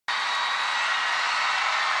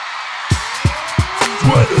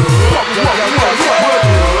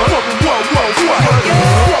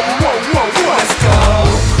Let's go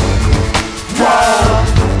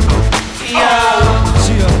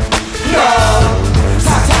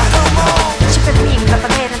ฉันเป็นผู้หญิงแบบปร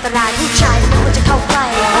ะเภทอันตรายผู้ชายไม่ควรจะเข้าใกล้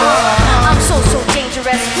I'm so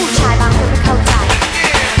dangerous ผู้ชายบางคนไม่เข้าใจ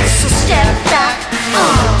So step back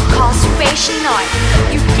concentration หน่อย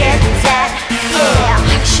You get that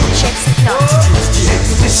yeah action checks หน่อย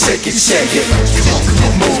Shake it, shake it,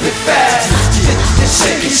 move it fast.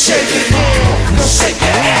 Shake it, shake it, shake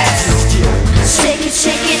that ass. Shake it,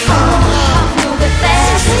 shake it, move it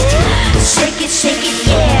fast. Shake it, shake it,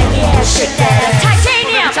 yeah, shake that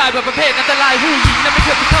Titanium. ชายแบบประเภทอันตรายผู้หญิงนั้นไม่เค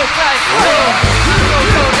ยไปเข้าใกล้ So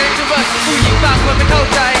dangerous ผู้หญิงบางคนไม่เข้า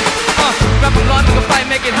ใจแบบมันร้อนมันก็ไป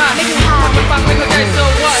make it hot ทำมันฟังไม่เข้าใจ so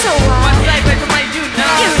what มันใส่ไปทำไม you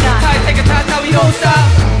know ไทยเทคกับทาทา we don't stop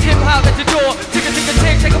hip hop at the door ทิกกันเท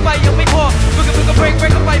คใช้เข้าไปยังไม่พอมึงก็ break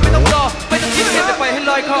เข้าไปไม่ต้องรอไม่ต้องคิดกันจะไปให้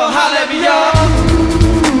ลอยคอ Hallelujah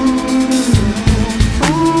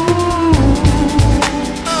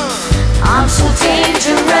I'm so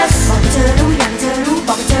dangerous บอกเธอรู้อยากเธอรู้บ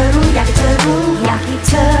อกเธอรู้อยากเธอรู้อยากให้เ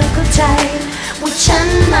ธอเข้าใจว่าฉัน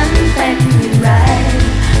นั้นเป็นอย่างไร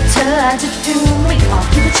เธออาจจะดูไม่ออก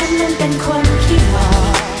คิดว่าฉันนั้นเป็นคนขี้หลอ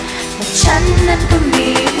กแต่ฉันนั้นก็มี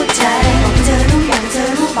หัวใจบอกเธอรู้อยากเธอ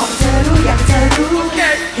รู้บอกเธอรู้อยากเธอรู้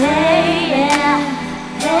Hey yeah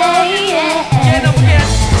Hey yeah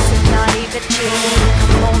It's not even true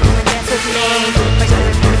Come on and dance with me But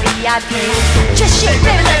you're the VIP Just shake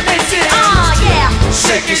baby let me see yeah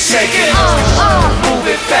Shake it, shake it, move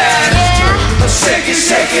it fast. Yeah Shake it,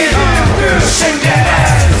 shake it, shake that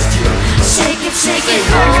ass. Shake it,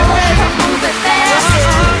 move it fast.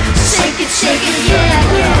 Shake it,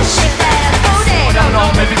 yeah, shake that booty. No,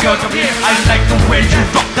 baby girl, come here. I like the way you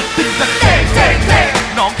rock the thing that day.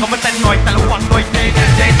 น้องเขามาเต้นหน่อยแต่ละวันหน่อย day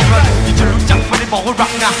dangerous ยิ่งจะรู้จักไม่ได้บอกว่ารั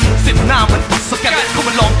กนะสิบหน้ามันทศกัณฐ์เข้าม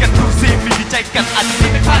าลองกันดูซิมีดีใจกันอาจจะมี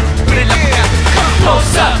ไม่พลาดไม่ได้รับประกัน Come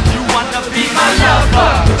closer, you wanna be my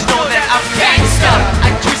lover? You know that I'm gangster. I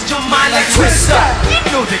twist your mind like Twister. You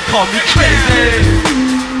know they call me crazy.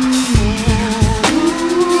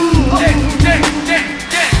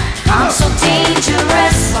 I'm so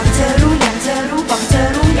dangerous บอกเธอรู้อยากเธอรู้บอกเธอ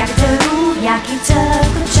รู้อยากเธอรู้อยากให้เธอ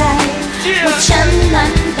เข้าใจว่าฉันนั้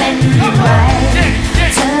นเป็นอย่างไร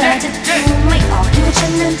เธออาจจะดูไม่ออกคิดว่าฉั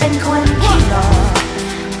นนั้นเป็นคนขี้หลอก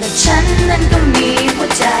แต่ฉันนั้นก็มีหัว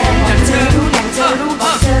ใจบอกเธอรู้อยากเธอรู้บ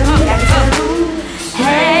อกเธอรู้อยากเธอรู้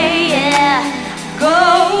Hey yeah go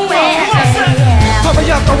away ถ้าไม่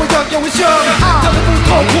อยากต้องไม่อยากยังไม่เชื่อจะไม่ต้องข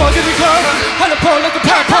อหัวกันอีกครั้งให้เราพอแล้วก็แ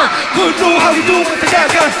พ้พังคุณรู้ how we do มันจะแก้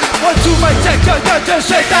กัน One two ไม่แจ็คจะ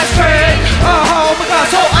shake that straight มันก็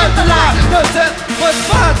โซอันตรายเดินเส้นวัน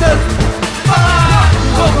ฟ้าเดิน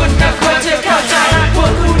พวกคุณน่ะควรจะเข้าใจพว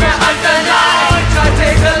กคุณน่ะอันตราย Try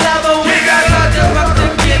take a level we got to rock the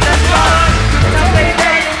beat and fun ทำไม่ไ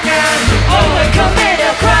ด้ยังไง Oh I commit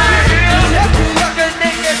a crime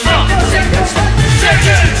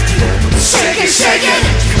Shake it, shake it,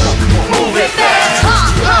 move it fast.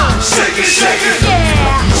 Shake it, shake it,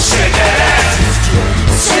 yeah shake that ass.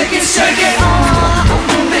 Shake it, shake it,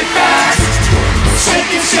 move it fast.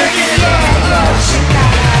 Shake it, yeah, shake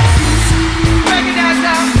that ass. Break it down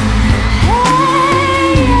now.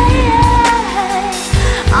 Hey,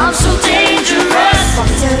 I'm so dangerous บอก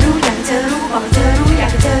เธอรู้อยากเธอรู้บอกเธอรู้อยา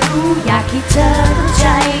กเธอรู้อยากให้เธอเข้าใจ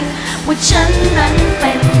ว่าฉันนั้นเ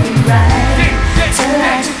ป็นอย่างไรเธออ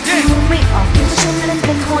าจจะดูไม่ออกคิดว่าฉันนั้นเ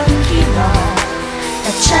ป็นคนขี้หลอกแ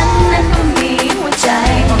ต่ฉันนั้นก็มีหัวใจ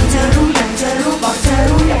บอกเธอรู้อยากเธอรู้บอกเธอ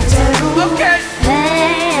รู้อยากเธอรู้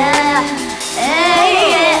Hey yeah Hey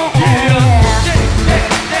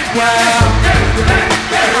yeah